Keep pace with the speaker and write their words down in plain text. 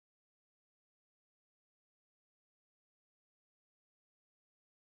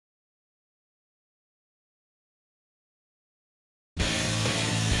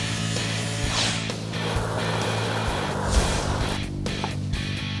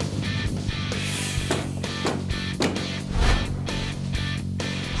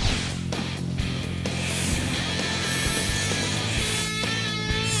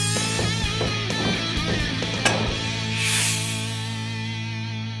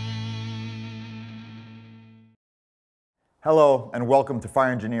Hello and welcome to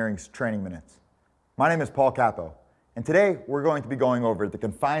Fire Engineering's Training Minutes. My name is Paulie Capo, and today we're going to be going over the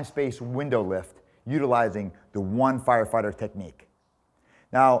confined space window lift utilizing the Lone-Firefighter technique.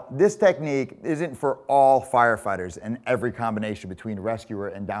 Now, this technique isn't for all firefighters and every combination between rescuer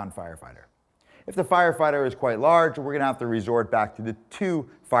and downed firefighter. If the firefighter is quite large, we're going to have to resort back to the 2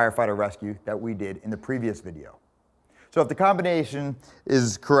 firefighter rescue that we did in the previous video. So if the combination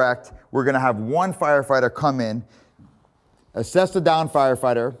is correct, we're going to have one firefighter come in, assess the downed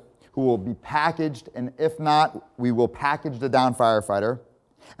firefighter, who will be packaged, and if not, we will package the downed firefighter,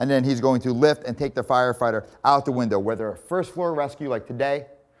 and then he's going to lift and take the firefighter out the window, whether a first floor rescue like today,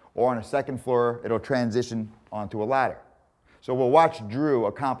 or on a second floor, it'll transition onto a ladder. So we'll watch Drew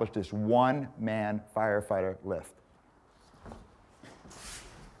accomplish this one-man firefighter lift.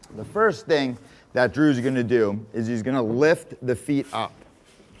 The first thing that Drew's going to do is he's going to lift the feet up.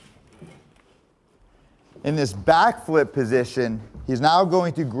 In this backflip position, he's now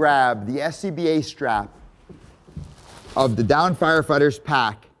going to grab the SCBA strap of the downed firefighter's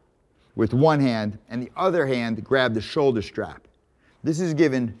pack with one hand, and the other hand grab the shoulder strap. This is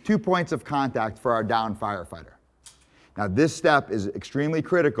given 2 points of contact for our downed firefighter. Now, this step is extremely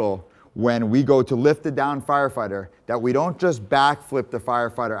critical when we go to lift the downed firefighter, that we don't just backflip the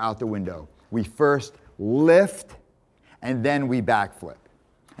firefighter out the window. We first lift, and then we backflip.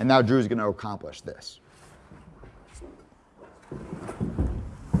 And now Drew's going to accomplish this.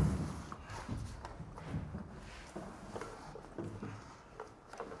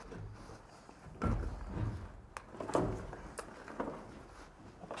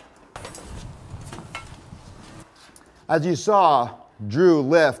 As you saw, Drew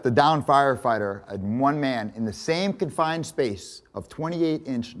lift the downed firefighter at one man in the same confined space of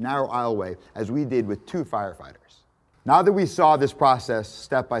 28-inch narrow aisleway as we did with 2 firefighters. Now that we saw this process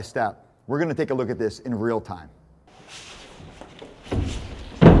step by step, we're going to take a look at this in real time.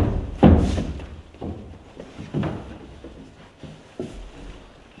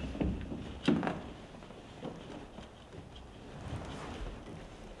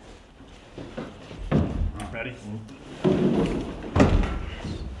 Ready?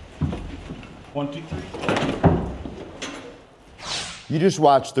 1, 2, 3. You just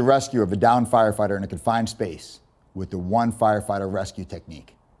watched the rescue of a downed firefighter in a confined space with the one firefighter rescue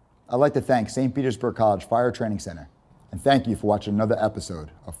technique. I'd like to thank St. Petersburg College Fire Training Center, and thank you for watching another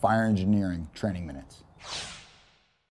episode of Fire Engineering Training Minutes.